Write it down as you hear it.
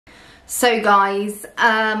So guys,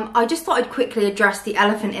 I just thought I'd quickly address the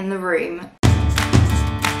elephant in the room.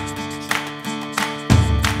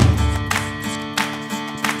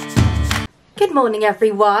 Good morning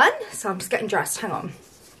everyone. So I'm just getting dressed, hang on.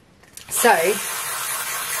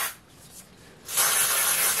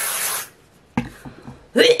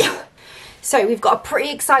 So we've got a pretty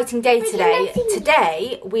exciting day today.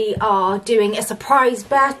 Today we are doing a surprise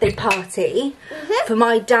birthday party for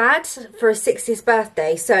my dad for his 60th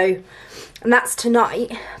birthday. And that's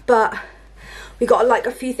tonight, but we got like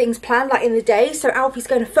a few things planned like in the day. So Alfie's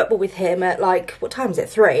going to football with him at like, what time is it,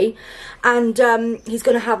 3? And he's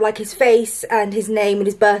going to have like his face and his name and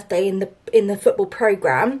his birthday in the football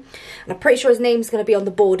programme. And I'm pretty sure his name's going to be on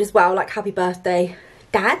the board as well, like happy birthday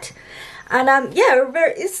Dad. And yeah,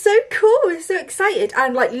 it's so cool, we're so excited.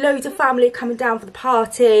 And like loads of family are coming down for the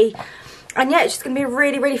party. And yeah, it's just going to be a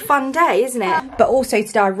really, really fun day, isn't it? But also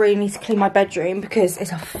today I really need to clean my bedroom because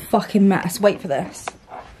it's a fucking mess. Wait for this.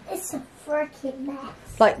 It's a freaking mess.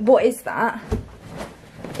 Like, what is that?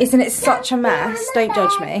 Isn't it such a mess? Don't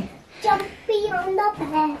judge me. Jumping on the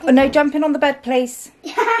bed. Oh, no, jumping on the bed, please.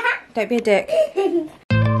 Don't be a dick.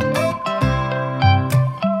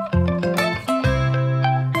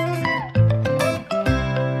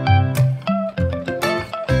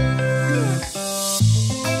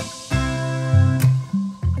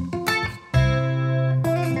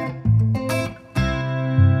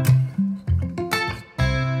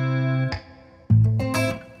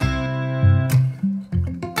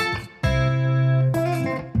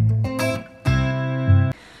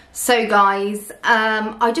 So guys,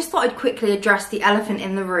 I just thought I'd quickly address the elephant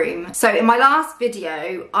in the room. So in my last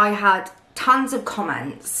video, I had tons of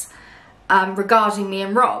comments regarding me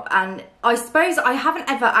and Rob, and I suppose I haven't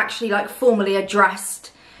ever actually like formally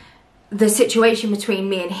addressed the situation between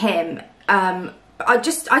me and him. I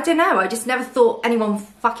don't know, I just never thought anyone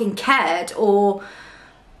fucking cared, or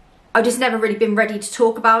I've just never really been ready to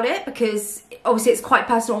talk about it because obviously it's quite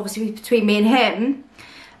personal, obviously, between me and him.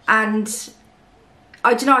 And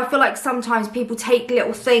I don't know, I feel like sometimes people take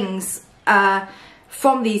little things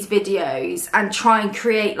from these videos and try and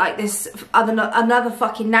create like this another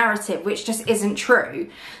fucking narrative which just isn't true.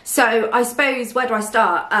 So I suppose, where do I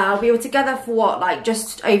start? We were together for what, like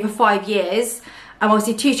just over 5 years, and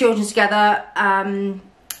obviously 2 children together, and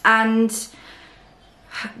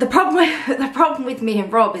the problem with me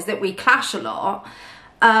and Rob is that we clash a lot.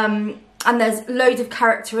 And there's loads of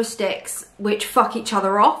characteristics which fuck each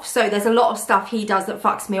other off. So there's a lot of stuff he does that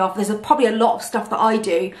fucks me off. There's probably a lot of stuff that I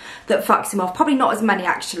do that fucks him off. Probably not as many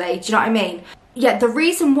actually, do you know what I mean? Yeah, the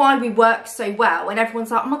reason why we work so well, and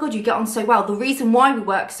everyone's like, oh my god, you get on so well. The reason why we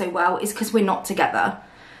work so well is because we're not together.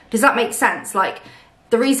 Does that make sense? Like,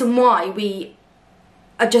 the reason why we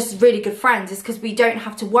are just really good friends is because we don't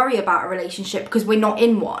have to worry about a relationship because we're not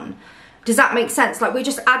in one. Does that make sense? Like, we're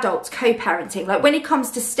just adults co-parenting. Like, when he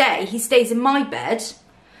comes to stay, he stays in my bed.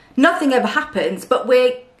 Nothing ever happens, but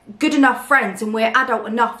we're good enough friends and we're adult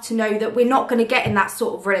enough to know that we're not going to get in that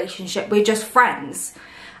sort of relationship. We're just friends.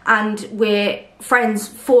 And we're friends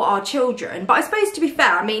for our children. But I suppose, to be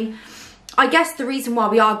fair, I mean, I guess the reason why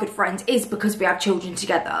we are good friends is because we have children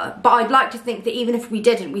together. But I'd like to think that even if we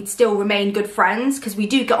didn't, we'd still remain good friends because we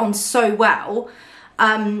do get on so well.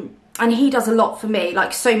 And he does a lot for me,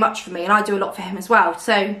 like so much for me, and I do a lot for him as well.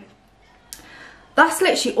 So that's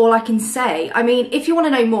literally all I can say. I mean, if you want to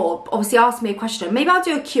know more, obviously ask me a question. Maybe I'll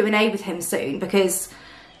do a Q&A with him soon because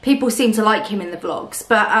people seem to like him in the vlogs.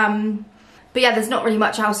 But yeah, there's not really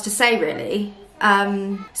much else to say really.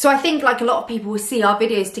 So I think like a lot of people will see our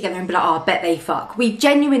videos together and be like, oh, I bet they fuck. We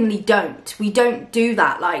genuinely don't. We don't do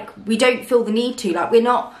that. Like, we don't feel the need to. Like, we're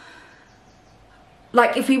not...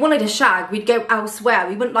 Like, if we wanted a shag, we'd go elsewhere.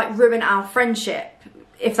 We wouldn't, like, ruin our friendship,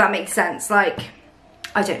 if that makes sense. Like,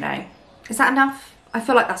 I don't know. Is that enough? I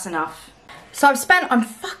feel like that's enough. So I'm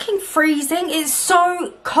fucking freezing. It's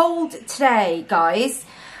so cold today, guys.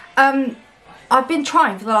 I've been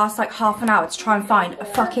trying for the last, like, half an hour to try and find a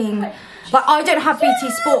fucking... Like, I don't have BT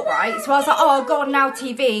Sport, right? So I was like, oh, I'll go on Now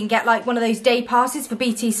TV and get, like, one of those day passes for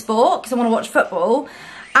BT Sport because I want to watch football.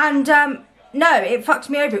 And, no, it fucked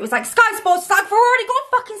me over. It was like, Sky Sports. It's like, I've already got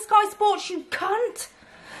fucking Sky Sports, you cunt.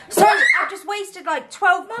 So I've just wasted like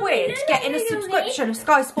 12 quid getting a subscription of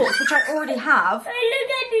Sky Sports, which I already have.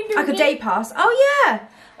 Like a day pass. Oh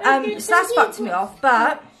yeah. So that's fucked me off.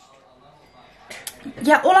 But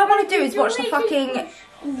yeah, all I want to do is watch the fucking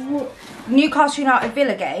Newcastle United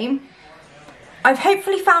Villa game. I've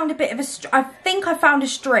hopefully found a bit of a... I think I found a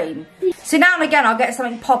stream. So now and again I'll get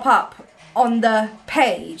something pop up on the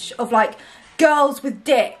page of like girls with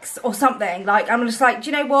dicks or something. Like, I'm just like,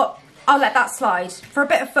 do you know what? I'll let that slide. For a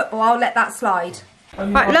bit of football, I'll let that slide.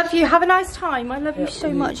 Right, love you. Have a nice time. I love you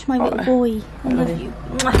so much, my little boy. I love you.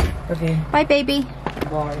 Love you. Bye, baby.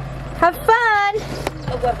 Bye. Have fun.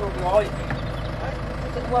 The weather right.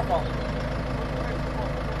 The weather.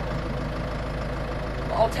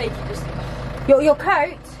 I'll take it just. Your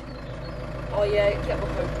coat? Oh yeah, get my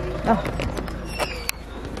coat, please. Oh.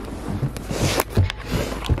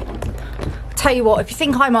 Tell you what, if you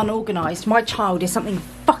think I'm unorganised, my child is something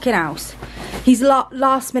fucking else. He's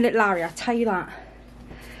last minute Larry, I tell you that.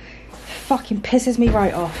 Fucking pisses me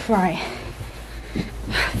right off. Right.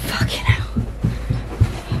 Fucking hell.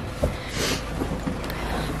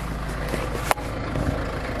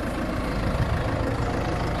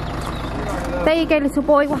 There you go, little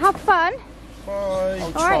boy. Well, have fun.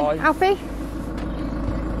 Bye. Alright, Alfie?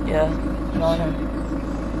 Yeah. No, I know.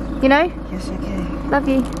 You know? Yes, okay. Love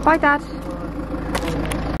you. Bye, Dad.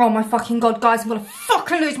 Oh my fucking god, guys, I'm gonna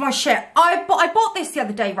fucking lose my shit. I bought this the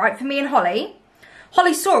other day, right, for me and Holly.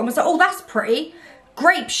 Holly saw it and was like, oh, that's pretty.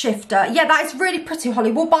 Grape shifter. Yeah, that is really pretty, Holly.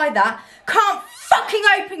 We'll buy that. Can't fucking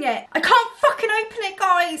open it. I can't fucking open it,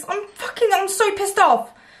 guys. I'm so pissed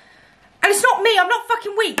off. And it's not me. I'm not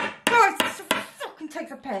fucking weak. Guys, this fucking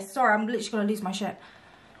takes a piss. Sorry, I'm literally gonna lose my shit.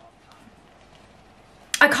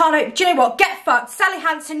 I can't open. Do you know what? Get fucked. Sally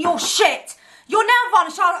Hansen, you're shit. Your nail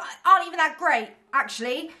varnish aren't even that great,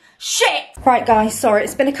 actually. Shit. Right, guys, sorry.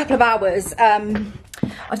 It's been a couple of hours.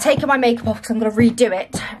 I've taken my makeup off because I'm going to redo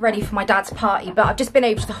it, ready for my dad's party. But I've just been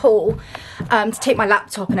over to the hall to take my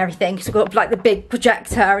laptop and everything. Because I've got like the big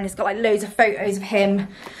projector and it's got like loads of photos of him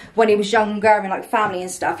when he was younger and like family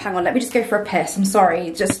and stuff. Hang on, let me just go for a piss. I'm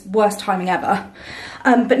sorry, just worst timing ever.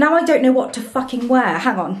 But now I don't know what to fucking wear.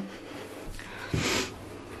 Hang on.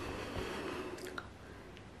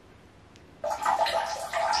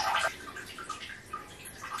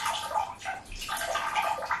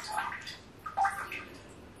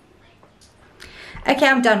 Okay,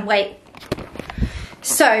 I'm done, wait.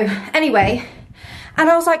 So, anyway, and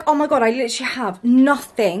I was like, oh my god, I literally have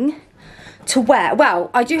nothing to wear. Well,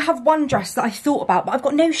 I do have one dress that I thought about, but I've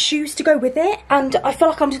got no shoes to go with it. And I feel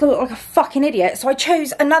like I'm just gonna look like a fucking idiot. So I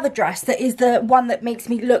chose another dress that is the one that makes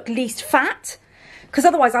me look least fat. Because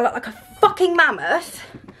otherwise I look like a fucking mammoth.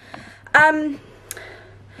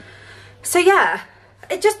 So yeah,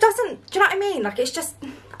 it just doesn't, do you know what I mean? Like it's just,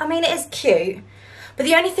 I mean, it is cute. But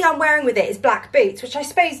the only thing I'm wearing with it is black boots, which I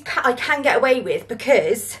suppose I can get away with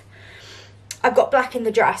because I've got black in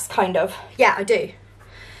the dress, kind of. Yeah, I do.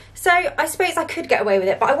 So I suppose I could get away with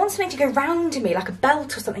it, but I want something to go round me, like a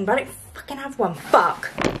belt or something, but I don't fucking have one.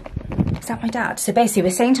 Fuck. Is that my dad? So basically,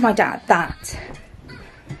 we're saying to my dad that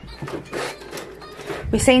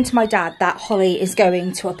Holly is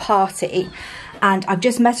going to a party, and I've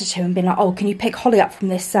just messaged him and been like, oh, can you pick Holly up from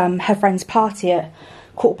this her friend's party at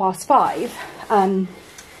 5:15?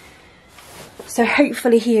 So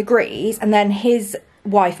hopefully he agrees, and then his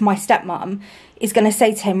wife, my stepmom, is going to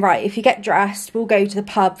say to him, right, if you get dressed, we'll go to the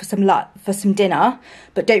pub for some dinner,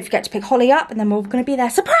 but don't forget to pick Holly up, and then we're all going to be there.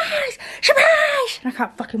 Surprise! Surprise! And I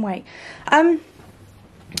can't fucking wait.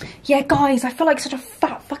 Yeah, guys, I feel like such a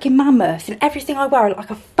fat fucking mammoth. In everything I wear, I look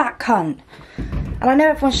like a fat cunt. And I know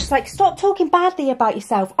everyone's just like, stop talking badly about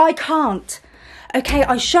yourself. I can't. Okay,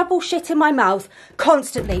 I shovel shit in my mouth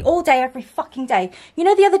constantly, all day, every fucking day. You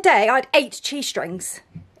know, the other day, I had 8 cheese strings.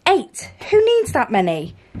 8. Who needs that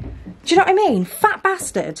many? Do you know what I mean? Fat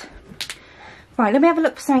bastard. Right, let me have a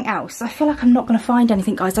look for something else. I feel like I'm not going to find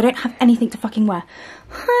anything, guys. I don't have anything to fucking wear.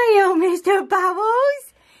 Hiya, Mr.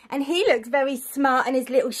 Bubbles. And he looks very smart in his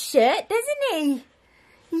little shirt, doesn't he?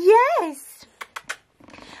 Yes.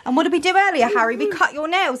 And what did we do earlier, Harry? We cut your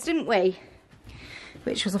nails, didn't we?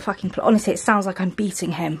 Which was a fucking plot. Honestly, it sounds like I'm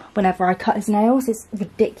beating him whenever I cut his nails. It's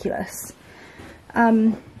ridiculous. Oh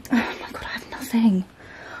my god, I have nothing.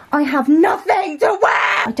 I have nothing to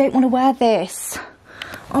wear! I don't want to wear this.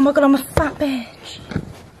 Oh my god, I'm a fat bitch.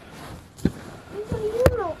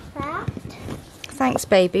 You're not fat. Thanks,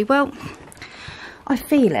 baby. Well, I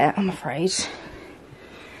feel it, I'm afraid.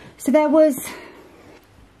 So there was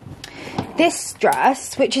this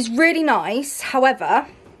dress, which is really nice. However,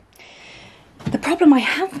 the problem I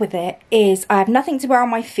have with it is I have nothing to wear on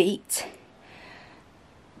my feet.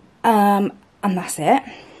 And that's it.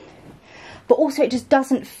 But also it just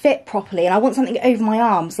doesn't fit properly, and I want something over my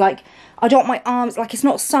arms. Like, I don't want my arms, like, it's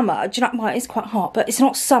not summer. Do you know, well, it's quite hot, but it's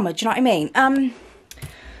not summer. Do you know what I mean?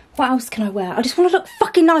 What else can I wear? I just want to look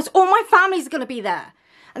fucking nice. All my family's going to be there.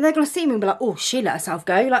 And they're going to see me and be like, oh, she let herself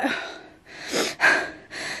go. Like,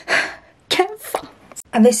 get fucked.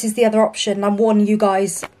 And this is the other option. I'm warning you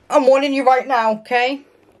guys. I'm warning you right now, okay?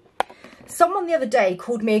 Someone the other day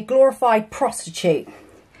called me a glorified prostitute.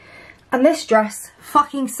 And this dress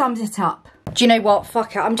fucking sums it up. Do you know what?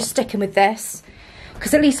 Fuck it. I'm just sticking with this.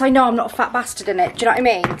 Because at least I know I'm not a fat bastard in it. Do you know what I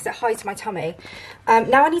mean? Because it hides my tummy.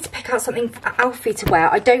 Now I need to pick out something for Alfie to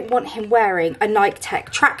wear. I don't want him wearing a Nike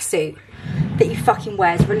Tech tracksuit that he fucking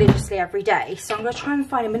wears religiously every day. So I'm going to try and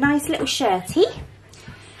find him a nice little shirty.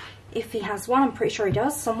 If he has one. I'm pretty sure he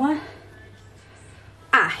does somewhere.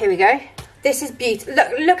 Ah, here we go. This is beautiful.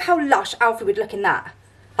 Look how lush Alfie would look in that.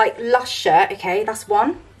 Like, lush shirt. Okay, that's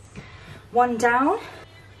one. One down.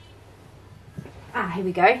 Ah, here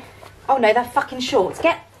we go. Oh no, they're fucking shorts.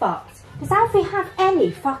 Get fucked. Does Alfie have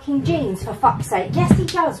any fucking jeans, for fuck's sake? Yes, he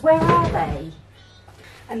does. Where are they?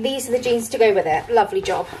 And these are the jeans to go with it. Lovely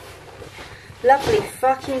job. Lovely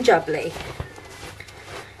fucking jubbly.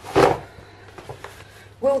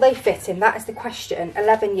 Will they fit him? That is the question.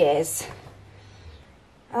 11 years.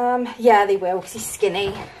 Yeah, they will, because he's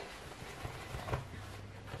skinny.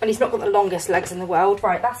 And he's not got the longest legs in the world.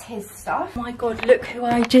 Right, that's his stuff. Oh my God, look who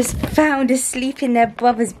I just found asleep in their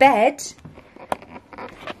brother's bed.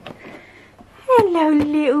 Hello,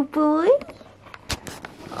 little boy.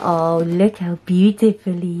 Oh, look how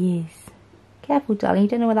beautiful he is. Careful, darling, you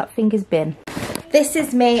don't know where that finger's been. This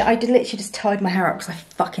is me. I literally just tied my hair up because I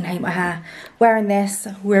fucking hate my hair. Wearing this,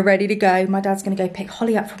 we're ready to go. My dad's gonna go pick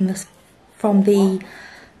Holly up from the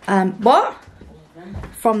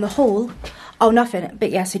hall. Oh, nothing.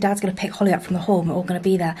 But yeah, so Dad's going to pick Holly up from the hall and we're all going to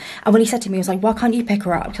be there. And when he said to me, he was like, why can't you pick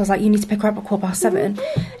her up? Because I was like, you need to pick her up at 7:15.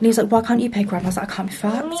 And he was like, why can't you pick her up? I was like, I can't be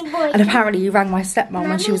fucked. And apparently he rang my stepmom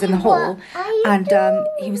when she was in the hall. And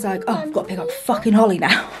he was like, oh, I've got to pick up fucking Holly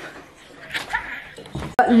now.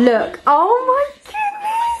 But look. Oh my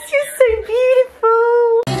goodness. You're so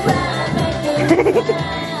beautiful.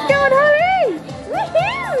 Go on, Holly.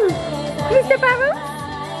 Woohoo. Mr. Barrel.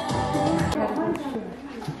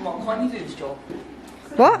 Can't you do this job?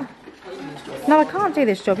 What? No, I can't do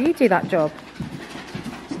this job. You do that job.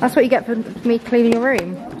 That's what you get for me cleaning your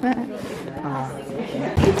room.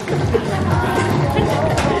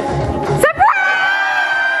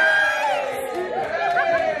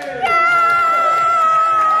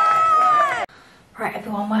 Right,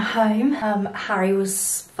 everyone, we're home. Harry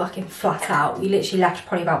was fucking flat out. We literally left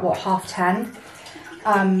probably about, what, 10:30?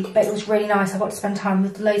 But it was really nice. I got to spend time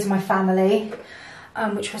with loads of my family.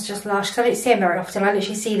 Which was just lush, because I don't see them very often. I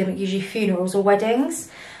literally see them at usually funerals or weddings.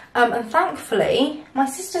 And thankfully, my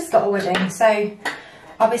sister's got a wedding, so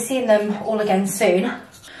I'll be seeing them all again soon.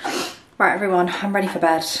 Right, everyone, I'm ready for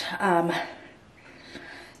bed.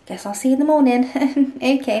 Guess I'll see you in the morning.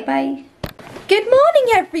 Okay, bye. Good morning,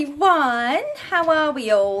 everyone. How are we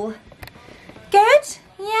all? Good?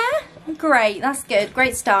 Yeah? Great, that's good.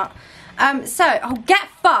 Great start. Oh, get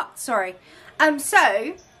fucked, sorry.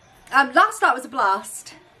 Last night was a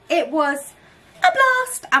blast. It was a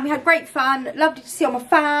blast and we had great fun. Lovely to see all my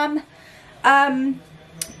fam.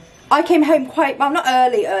 I came home quite, well, not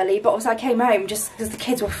early, but also I came home just because the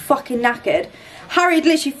kids were fucking knackered. Harry had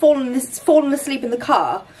literally fallen asleep in the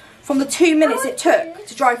car from the 2 minutes it took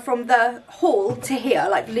to drive from the hall to here,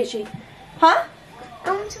 like literally. Huh?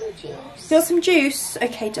 I want some juice. You want some juice?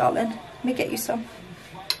 Okay, darling. Let me get you some.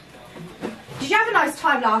 Did you have a nice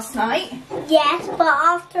time last night? Yes, but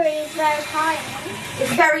after it was very tiring.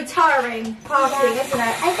 It's very tiring partying, isn't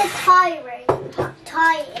it? I said tiring.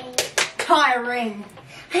 Tiring. Tiring.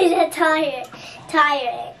 I said tiring.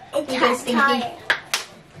 Tiring. It's tiring.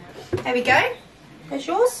 There we go. There's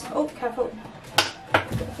yours. Oh, careful.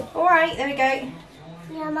 Alright, there we go.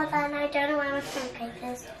 Yeah, Mother, and I don't know where my phone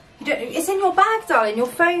case is. You don't, it's in your bag, darling. Your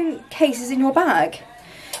phone case is in your bag.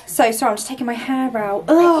 So, sorry, I'm just taking my hair out.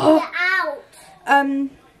 I took it out.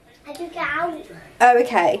 I took it out. Oh,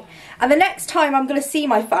 okay. And the next time I'm going to see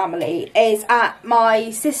my family is at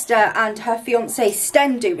my sister and her fiance's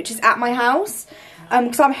stendu, which is at my house.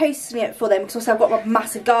 Because I'm hosting it for them, because also I've got a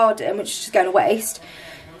massive garden, which is just going to waste.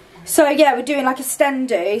 So, yeah, we're doing like a sten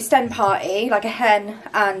party, like a hen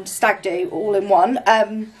and stag do all in one.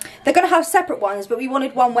 They're going to have separate ones, but we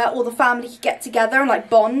wanted one where all the family could get together and like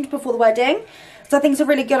bond before the wedding. So I think it's a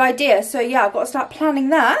really good idea. So, yeah, I've got to start planning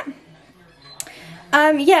that.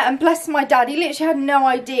 Yeah, and bless my dad, he literally had no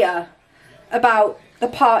idea about the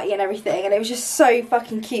party and everything, and it was just so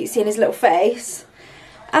fucking cute seeing his little face.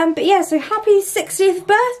 But yeah, so happy 60th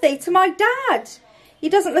birthday to my dad. He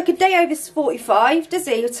doesn't look a day over 45, does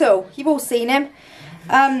he, at all? You've all seen him.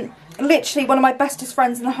 Literally one of my bestest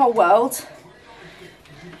friends in the whole world.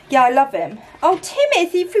 Yeah, I love him. Oh,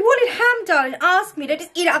 Timothy, if you wanted ham, darling, ask me. Don't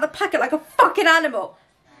just eat it out of the packet like a fucking animal.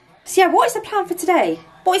 So yeah, what is the plan for today?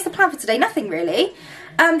 What is the plan for today? Nothing really.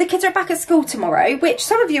 The kids are back at school tomorrow, which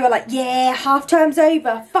some of you are like, yeah, half term's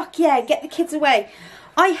over. Fuck yeah, get the kids away.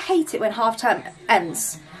 I hate it when half term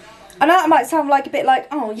ends. I know that might sound like a bit like,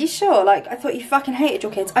 oh, you sure? Like, I thought you fucking hated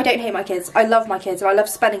your kids. I don't hate my kids. I love my kids and I love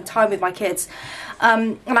spending time with my kids.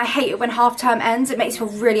 And I hate it when half term ends. It makes me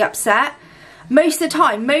feel really upset. Most of the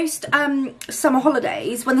time, most summer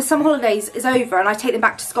holidays, when the summer holidays is over and I take them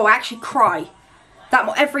back to school, I actually cry.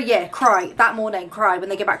 Every year, cry. That morning, cry when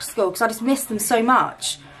they get back to school because I just miss them so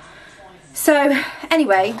much. So,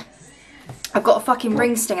 anyway, I've got a fucking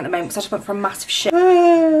ring sting at the moment because I just went for a massive shit.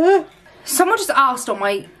 Someone just asked on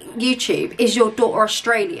my YouTube, is your daughter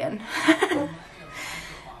Australian?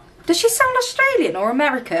 Does she sound Australian or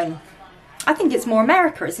American? I think it's more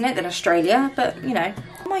America, isn't it, than Australia, but, you know.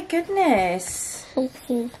 Oh my goodness.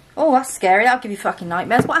 Oh, that's scary. That'll give you fucking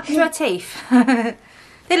nightmares. What happened to her teeth?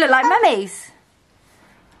 They look like mummies.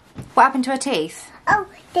 What happened to her teeth? Oh,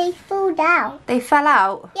 they fell down. They fell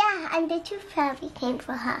out? Yeah, and the tooth fairy came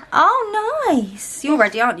for her. Oh, nice. You're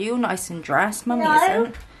ready, aren't you? You're nice and dressed. Mummy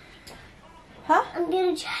isn't. Huh? I'm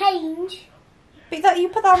going to change. But you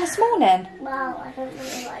put that on this morning. Well, I don't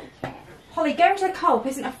really like it. Holly, going to the co-op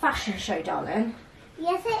isn't a fashion show, darling.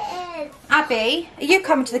 Yes, it is. Abby, are you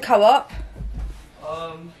coming to the co-op?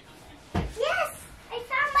 Yes, I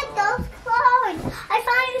found my doll's clothes. I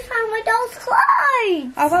finally found my doll's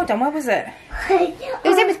clothes. Oh, well done. Where was it? It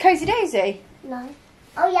was in with Cozy Daisy. No.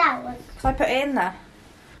 Oh, yeah, it was. Because I put it in there.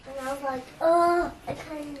 And I was like, oh, I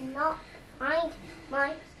cannot find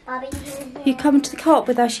my Bobby. You coming to the co-op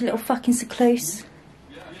with us, you little fucking secluse?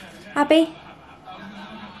 Abby?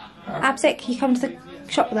 Absic, you come to the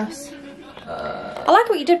shop with us? I like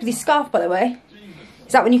what you did with your scarf, by the way.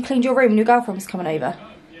 Is that when you cleaned your room and your girlfriend was coming over?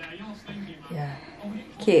 Yeah.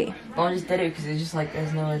 Cute. I just did it because it's just like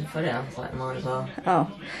there's nowhere to put it. I was like, might as well.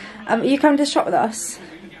 Oh. Are you coming to the shop with us?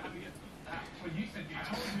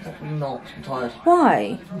 I'm not. I'm tired.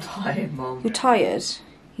 Why? I'm tired, Mum. You're tired?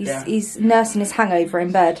 Yeah. He's nursing his hangover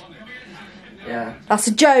in bed. Yeah. That's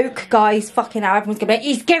a joke, guys. Fucking hell. Everyone's gonna be like,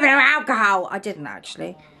 he's giving her alcohol. I didn't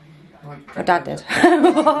actually. My dad did.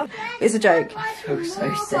 It's a joke. I feel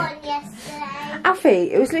so sick.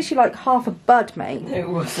 Alfie, it was literally like half a bud, mate. It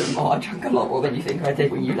wasn't more. I drank a lot more than you think I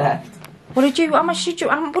did when you left. What did you, how much did you,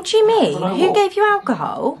 what do you mean? Who gave you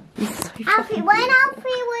alcohol? Alfie, when Alfie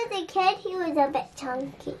was a kid, he was a bit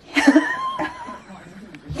chunky.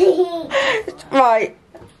 Right.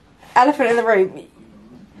 Elephant in the room.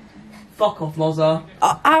 Fuck off, Loza.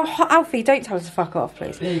 Alfie, don't tell us to fuck off,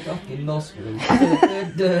 please. Big fucking nostrils.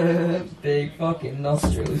 Big fucking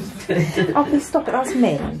nostrils. Alfie, stop it, that's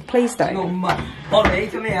mean. Please don't. Not much. Ollie,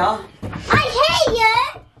 come here. I hate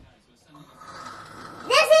you!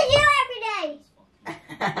 This is you every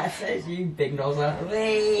day! Says you, big nozzle.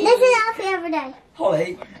 This is Alfie every day.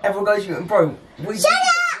 Holly, everyone goes to you, bro. Shut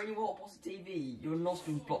up! When you watch TV, your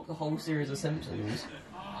nostrils block the whole series of Simpsons.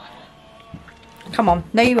 Come on.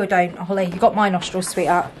 No, you don't, Holly. You got my nostrils,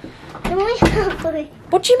 sweetheart.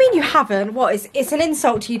 What do you mean you haven't? What, it's an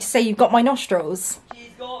insult to you to say you've got my nostrils? She's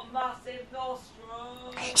got massive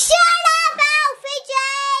nostrils. Shut up, Alfie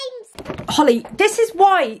James! Holly, this is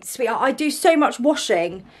why, sweetheart, I do so much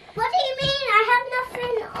washing. What do you mean? I have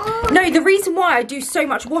nothing on. No, the reason why I do so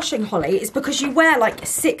much washing, Holly, is because you wear like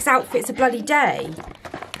 6 outfits a bloody day.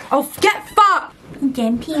 Oh, get fucked!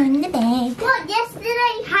 Jumpy on the bed. What,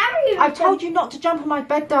 yesterday Harry I told you not to jump on my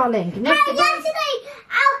bed, darling. Harry, yesterday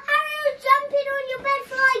Harry was jumping on your bed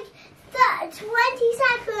for like 20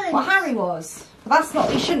 seconds. Well, Harry was. Well, that's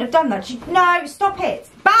not, you shouldn't have done that. No, stop it.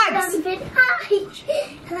 Bags! Jumping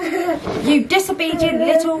high. You disobedient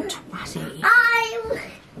little twatty.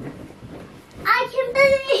 I can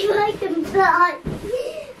believe I can fly.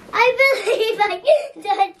 I believe I can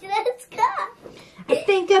touch the sky. I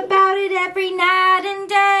think about it every night and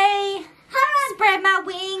day. Spread my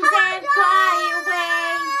wings and fly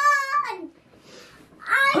away.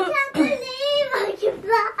 I can't believe I can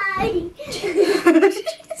fly. I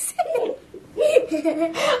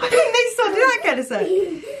think they still do that kind of stuff.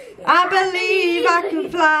 I believe I can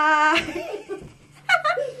fly.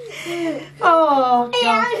 Oh, God. I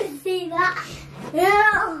haven't seen that.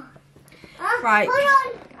 No. Right. Hold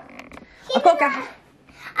on. I've got to go.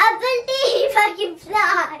 I believe I can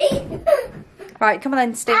fly. Right, come on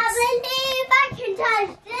then, Sticks. I believe I can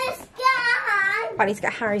touch the sky. I need to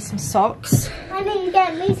get Harry some socks. I need to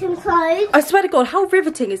get me some clothes. I swear to God, how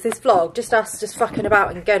riveting is this vlog? Just us just fucking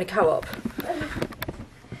about and going to co-op.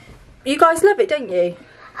 You guys love it, don't you?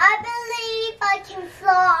 I believe I can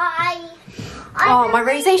fly. Oh, my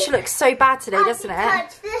rosacea looks so bad today, doesn't it? Oh,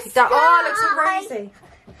 it looks so rosy.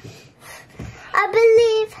 I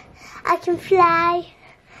believe I can fly.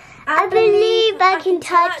 I believe I can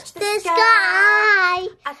touch the sky.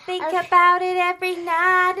 I think about it every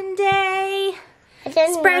night and day.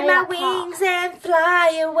 Spread my wings and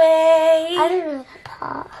fly away. I don't know that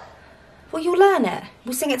part. Well, you'll learn it.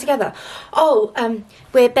 We'll sing it together. Oh,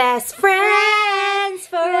 we're best friends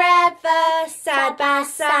forever, side by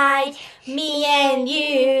side, me and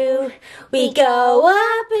you. We go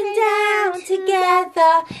up and down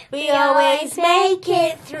together, we always make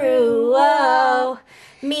it through. Oh,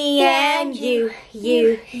 me and you,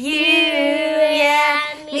 yeah,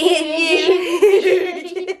 me and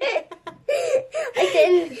you. I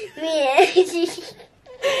didn't mean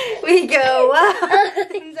We go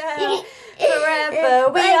up and down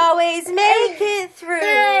forever. We always make it through.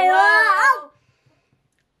 Oh.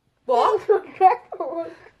 What?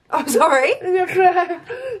 I'm sorry.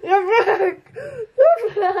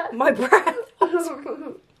 My breath.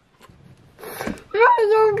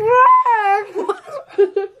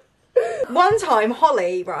 One time,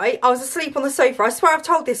 Holly, right, I was asleep on the sofa. I swear I've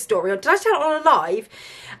told this story. Did I tell it on a live?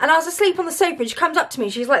 And I was asleep on the sofa and she comes up to me.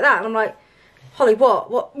 She's like that. And I'm like, Holly,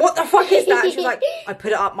 what the fuck is that? And she was like, I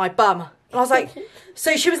put it up my bum. And I was like,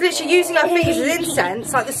 so she was literally using her fingers as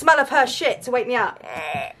incense, like the smell of her shit, to wake me up.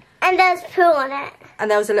 And there's poo on it. And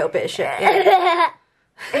there was a little bit of shit, yeah.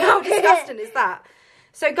 How disgusting is that?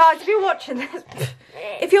 So guys, if you're watching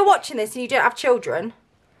this and you don't have children,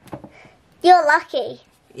 you're lucky.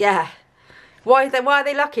 Yeah. Why are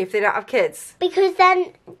they lucky if they don't have kids? Because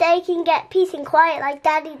then they can get peace and quiet like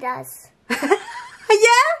Daddy does.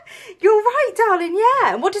 Yeah, you're right, darling,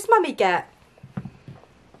 yeah. And what does Mummy get?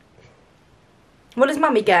 What does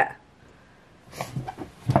Mummy get?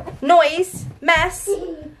 Noise, mess,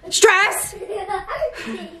 stress. Guys,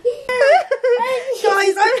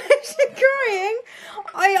 I'm actually crying.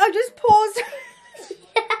 I just paused.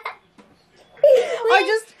 I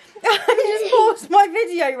just paused my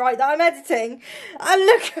video, right, that I'm editing, and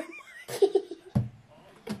look at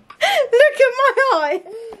my eye.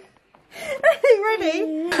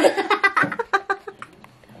 Ready?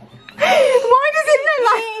 Why does it look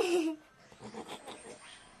like...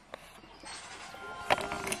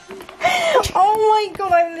 Oh my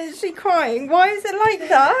god, I'm literally crying. Why is it like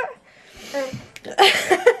that?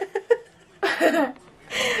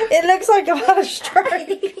 It looks like I've had a stroke.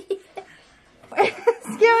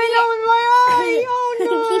 What's going on with my eye? Oh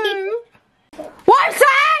no. What's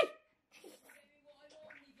that?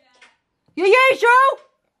 Your usual?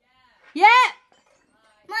 Yeah.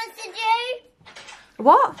 Monster Jew.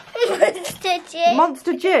 What? Monster Jew.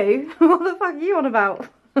 Monster Jew? What the fuck are you on about?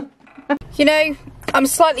 You know, I'm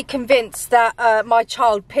slightly convinced that my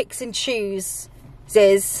child picks and chooses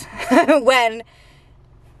when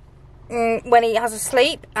he has a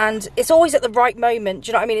sleep, and it's always at the right moment. Do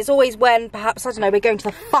you know what I mean? It's always when, perhaps, I don't know, we're going to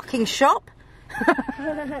the fucking shop.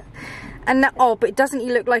 And that, oh, but doesn't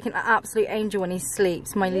he look like an absolute angel when he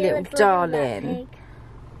sleeps, my little darling?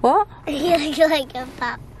 What? He looks like a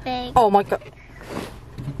fat pig. Oh my god.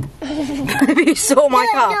 You saw my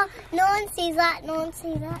car. No one sees that. No one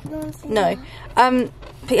sees that. No one sees that.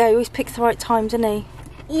 But yeah, he always picks the right time, doesn't he?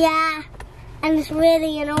 Yeah, and it's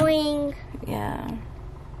really annoying. Yeah.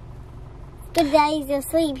 Good days of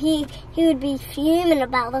sleep. He would be fuming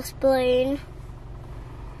about this balloon.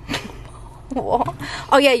 What?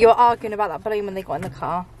 Oh yeah, you were arguing about that balloon when they got in the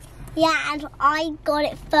car. Yeah, and I got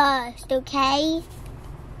it first, okay?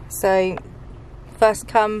 So, first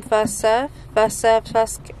come, first serve? First served,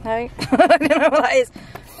 first... No? I don't know what that is.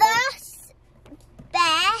 First,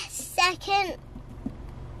 best, second...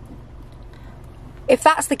 If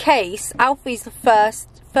that's the case, Alfie's the first.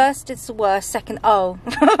 First is the worst, second... Oh.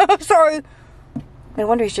 Sorry. No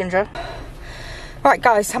wonder he's ginger. Right,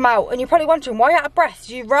 guys, I'm out. And you're probably wondering, why are you out of breath?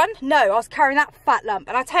 Did you run? No, I was carrying that fat lump.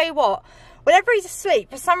 And I tell you what, whenever he's asleep,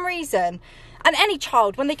 for some reason, and any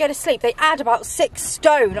child, when they go to sleep, they add about 6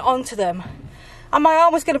 stone onto them. And my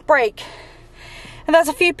arm was going to break. And there's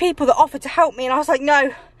a few people that offered to help me. And I was like,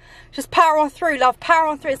 no, just power on through, love, power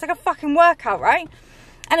on through. It's like a fucking workout, right?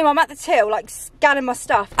 Anyway, I'm at the till, like, scanning my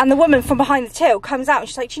stuff. And the woman from behind the till comes out and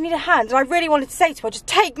she's like, do you need a hand? And I really wanted to say to her, just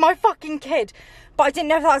take my fucking kid. But I didn't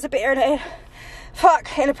know if that was a bit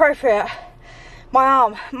inappropriate. My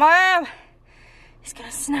arm is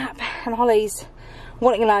gonna snap. And Holly's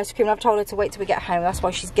wanting an ice cream. And I've told her to wait till we get home. That's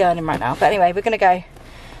why she's gurning right now. But anyway, we're gonna go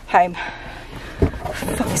home.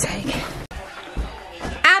 For fuck's sake.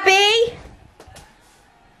 Abby?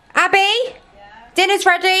 Abby? Dinner's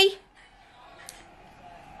ready.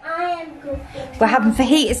 I am cooking. We're having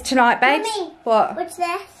fajitas tonight, babes. Mummy, what? what's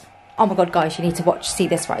this? Oh my god, guys, you need to see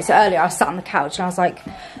this, right? So earlier I sat on the couch and I was like,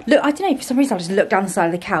 look, I don't know, for some reason I just looked down the side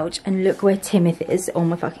of the couch and look where Timothy is. Oh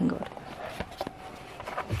my fucking god.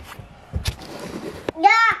 Yeah,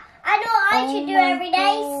 I know what I should do every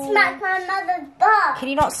day. Smack my mother's butt. Can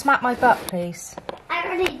you not smack my butt, please?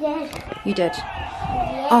 already did. You did?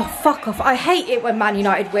 Yeah. Oh, fuck off. I hate it when Man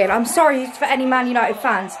United win. I'm sorry for any Man United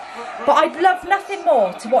fans. But I'd love nothing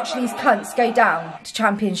more to watch these cunts go down to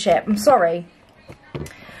Championship. I'm sorry.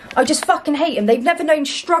 I just fucking hate them. They've never known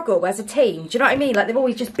struggle as a team. Do you know what I mean? Like, they've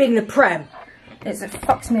always just been the Prem. It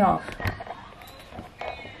fucks me off.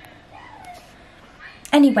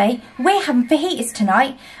 Anyway, we're having fajitas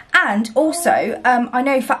tonight. And also, I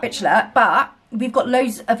know fat bitch alert, but we've got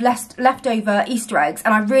loads of leftover Easter eggs.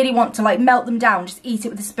 And I really want to, like, melt them down. Just eat it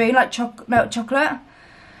with a spoon, like melted chocolate.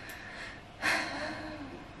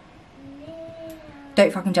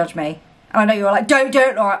 Don't fucking judge me. And I know you're like, don't,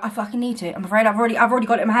 Laura. I fucking need to. I'm afraid I've already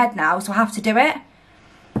got it in my head now, so I have to do it.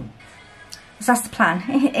 So that's the plan.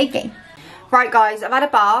 Okay. Right, guys, I've had a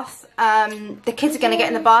bath. The kids are going to get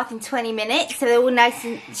in the bath in 20 minutes, so they're all nice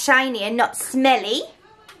and shiny and not smelly.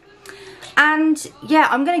 And yeah,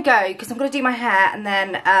 I'm going to go because I'm going to do my hair and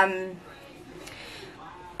then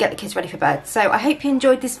get the kids ready for bed. So I hope you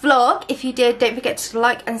enjoyed this vlog. If you did, don't forget to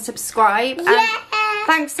like and subscribe. Yeah. And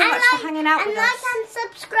thanks so much for hanging out with us. And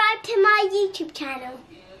subscribe to my YouTube channel.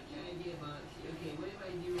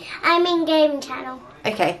 I mean gaming channel.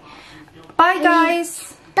 Okay. Bye,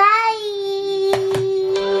 guys. Bye.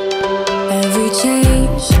 Every change